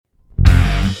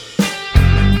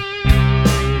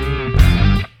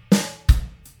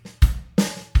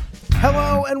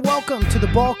Hello and welcome to the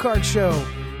Ball Card Show,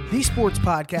 the sports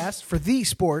podcast for the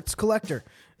sports collector.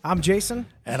 I'm Jason.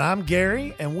 And I'm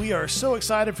Gary, and we are so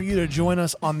excited for you to join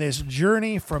us on this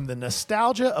journey from the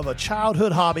nostalgia of a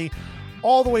childhood hobby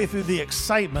all the way through the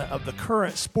excitement of the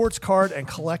current sports card and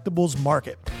collectibles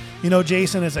market. You know,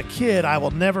 Jason, as a kid, I will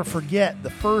never forget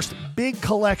the first big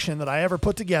collection that I ever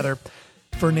put together,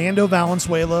 Fernando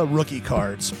Valenzuela rookie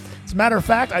cards. As a matter of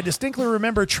fact, I distinctly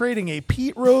remember trading a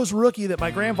Pete Rose rookie that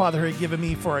my grandfather had given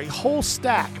me for a whole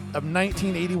stack of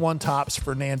 1981 Topps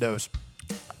Fernandos.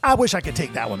 I wish I could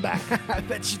take that one back. I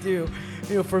bet you do.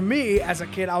 You know, for me, as a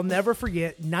kid, I'll never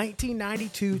forget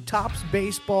 1992 Topps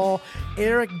Baseball,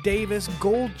 Eric Davis,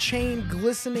 gold chain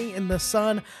glistening in the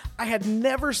sun. I had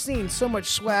never seen so much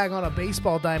swag on a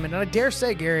baseball diamond, and I dare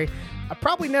say, Gary, I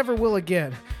probably never will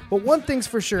again. But one thing's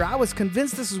for sure, I was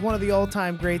convinced this is one of the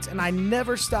all-time greats, and I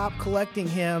never stopped collecting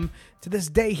him. To this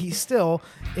day, he's still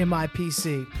in my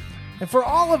PC. And for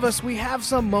all of us, we have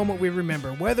some moment we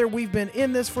remember. Whether we've been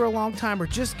in this for a long time or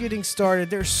just getting started,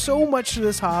 there's so much to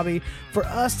this hobby for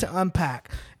us to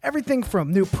unpack. Everything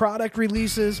from new product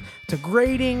releases, to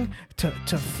grading, to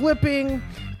flipping,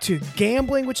 to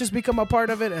gambling, which has become a part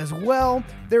of it as well.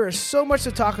 There is so much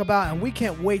to talk about, and we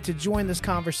can't wait to join this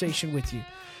conversation with you.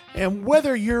 And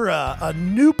whether you're a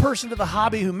new person to the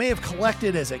hobby who may have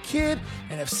collected as a kid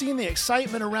and have seen the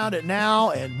excitement around it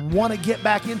now and want to get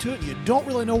back into it, and you don't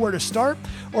really know where to start,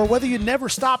 or whether you never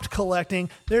stopped collecting,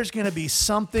 there's going to be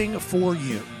something for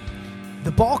you.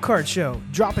 The Ball Card Show,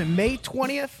 dropping May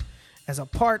 20th as a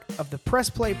part of the Press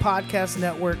Play Podcast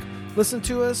Network. Listen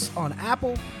to us on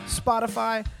Apple,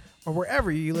 Spotify, or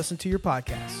wherever you listen to your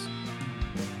podcasts.